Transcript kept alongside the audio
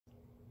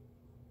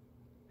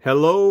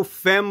Hello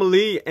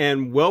family,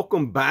 and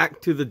welcome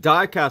back to the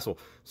Die Castle.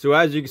 So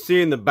as you can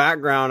see in the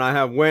background, I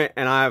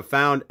have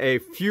found a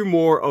few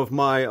more of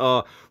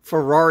my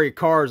Ferrari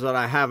cars that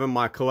I have in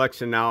my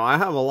collection now. I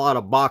have a lot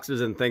of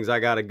boxes and things I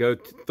got to go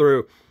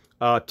through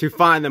to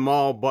find them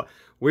all, but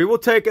we will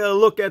take a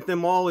look at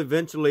them all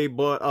eventually.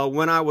 But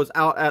when I was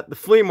out at the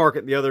flea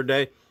market the other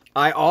day,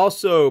 I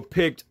also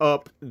picked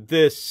up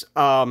this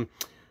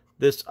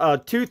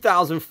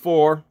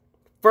 2004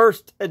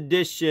 first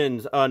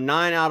editions,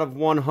 9 out of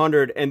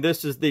 100, and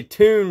this is the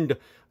tuned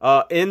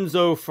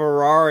Enzo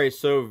Ferrari.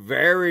 So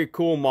very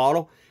cool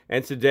model.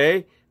 And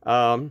today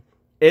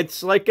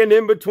it's like an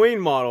in-between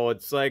model.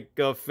 It's like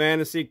a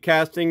fantasy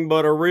casting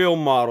but a real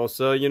model.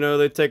 So you know,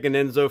 they take an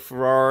Enzo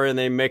Ferrari and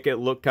they make it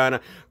look kind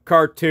of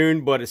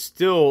cartoon, but it's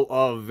still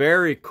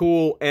very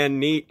cool and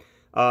neat.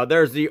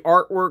 There's the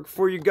artwork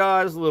for you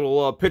guys, a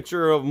little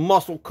picture of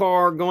muscle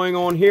car going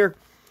on here.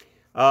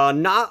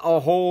 Not a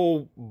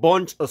whole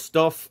bunch of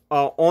stuff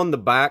on the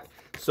back.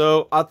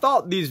 So I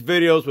thought these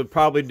videos would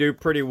probably do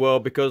pretty well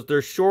because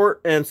they're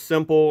short and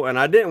simple, and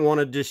I didn't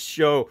want to just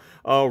show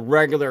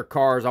regular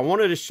cars. I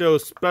wanted to show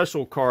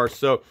special cars.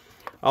 So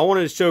I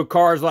wanted to show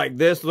cars like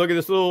this. Look at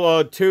this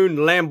little tuned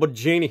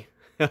Lamborghini.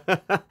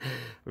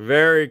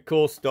 Very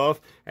cool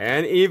stuff.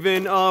 And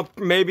even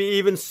maybe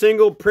even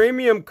single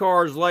premium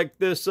cars like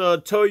this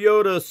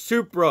Toyota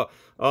Supra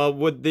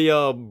with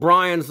the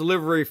Brian's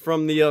livery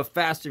from the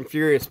Fast and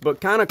Furious.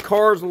 But kind of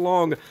cars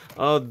along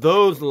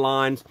those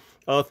lines.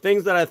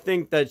 Things that I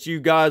think that you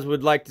guys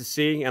would like to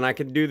see. And I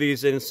can do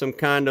these in some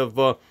kind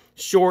of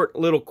short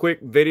little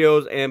quick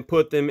videos and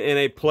put them in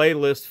a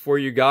playlist for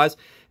you guys.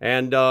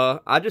 And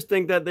I just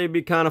think that they'd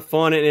be kind of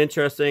fun and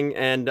interesting.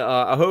 And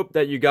I hope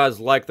that you guys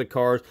like the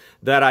cars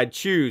that I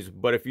choose.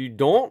 But if you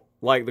don't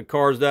like the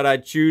cars that I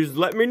choose,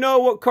 let me know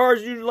what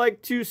cars you'd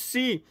like to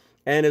see.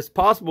 And it's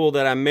possible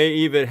that I may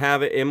even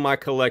have it in my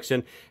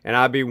collection, and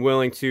I'd be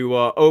willing to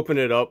open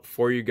it up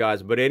for you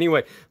guys. But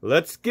anyway,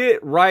 let's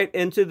get right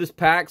into this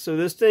pack. So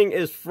this thing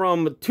is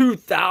from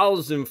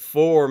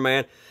 2004,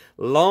 man.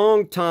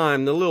 Long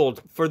time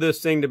for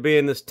this thing to be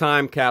in this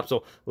time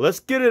capsule. Let's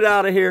get it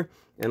out of here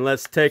and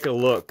let's take a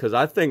look, because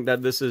I think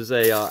that this is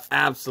a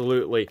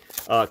absolutely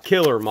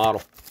killer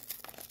model.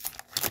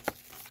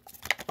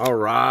 All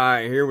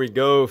right, here we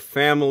go,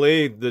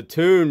 family. The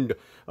tuned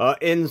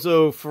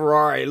Enzo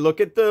Ferrari. Look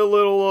at the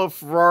little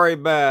Ferrari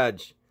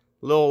badge.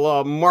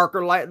 Little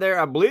marker light there.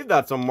 I believe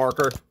that's a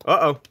marker.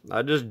 Uh-oh,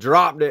 I just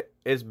dropped it.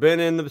 It's been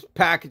in the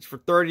package for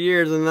 30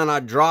 years, and then I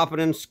drop it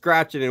and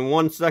scratch it in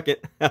 1 second.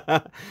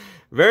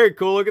 Very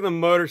cool. Look at the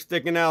motor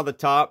sticking out of the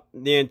top.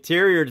 The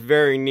interior is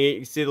very neat.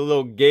 You see the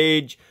little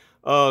gauge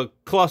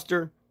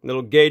cluster.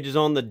 Little gauges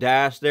on the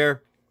dash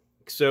there.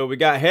 So we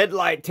got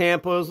headlight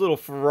tampons, little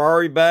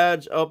Ferrari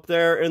badge up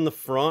there in the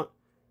front.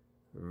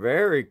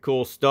 Very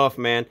cool stuff,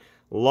 man.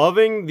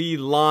 Loving the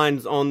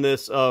lines on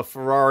this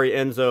Ferrari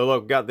Enzo.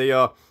 Look, got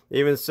the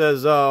even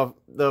says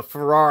the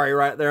Ferrari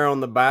right there on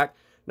the back.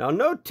 Now,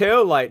 no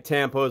tail light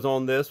tampons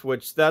on this,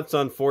 which that's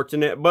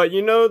unfortunate. But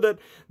you know that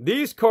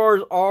these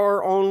cars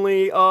are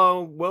only,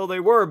 well, they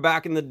were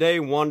back in the day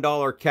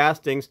 $1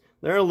 castings.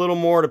 They're a little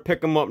more to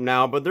pick them up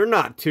now, but they're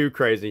not too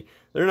crazy.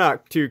 They're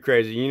not too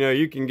crazy. You know,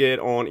 you can get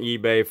on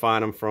eBay,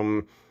 find them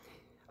from,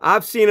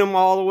 I've seen them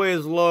all the way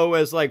as low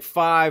as like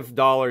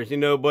 $5, you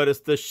know, but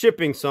it's the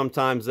shipping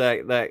sometimes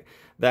that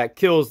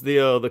kills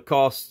the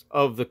cost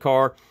of the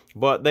car.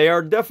 But they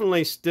are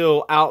definitely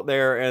still out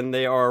there, and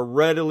they are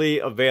readily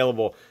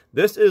available.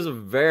 This is a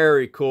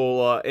very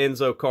cool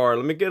Enzo car.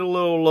 Let me get a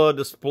little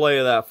display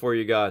of that for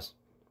you guys.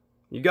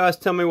 You guys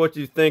tell me what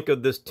you think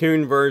of this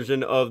tuned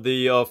version of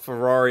the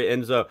Ferrari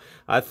Enzo.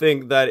 I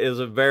think that is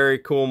a very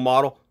cool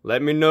model.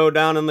 Let me know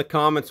down in the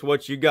comments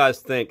what you guys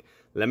think.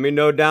 Let me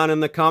know down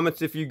in the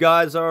comments if you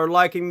guys are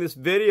liking this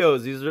video.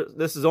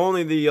 This is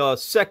only the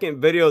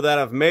second video that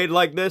I've made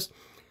like this.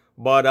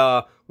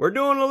 But we're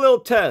doing a little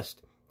test.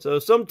 So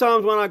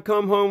sometimes when I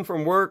come home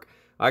from work,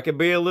 I could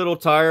be a little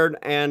tired,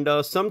 and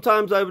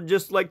sometimes I would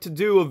just like to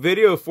do a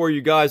video for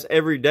you guys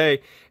every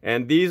day.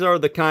 And these are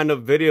the kind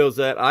of videos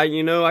that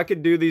I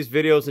could do these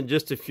videos in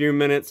just a few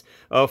minutes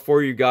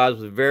for you guys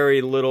with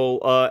very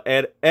little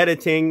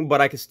editing, but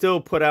I can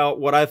still put out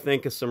what I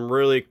think is some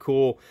really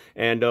cool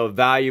and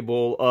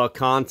valuable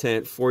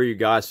content for you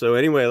guys. So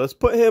anyway, let's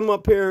put him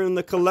up here in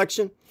the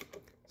collection.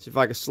 See if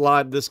I can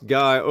slide this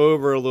guy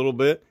over a little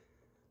bit.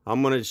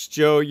 I'm going to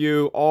show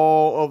you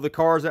all of the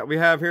cars that we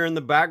have here in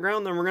the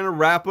background. Then we're going to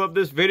wrap up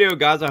this video,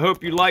 guys. I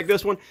hope you like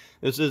this one.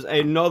 This is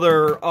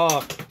another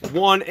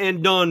one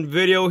and done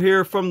video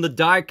here from the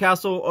Die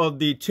Castle of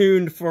the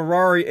tuned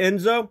Ferrari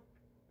Enzo.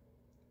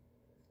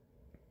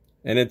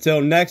 And until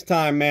next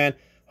time, man,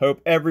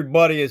 hope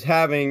everybody is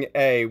having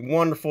a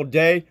wonderful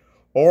day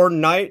or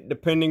night,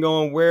 depending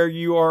on where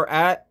you are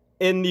at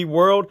in the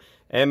world.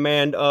 And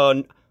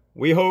man,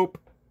 we hope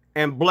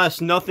and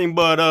bless nothing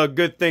but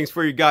good things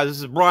for you guys. This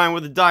is Brian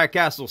with the Die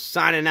Castle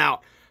signing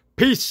out.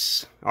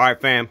 Peace. All right,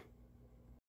 fam.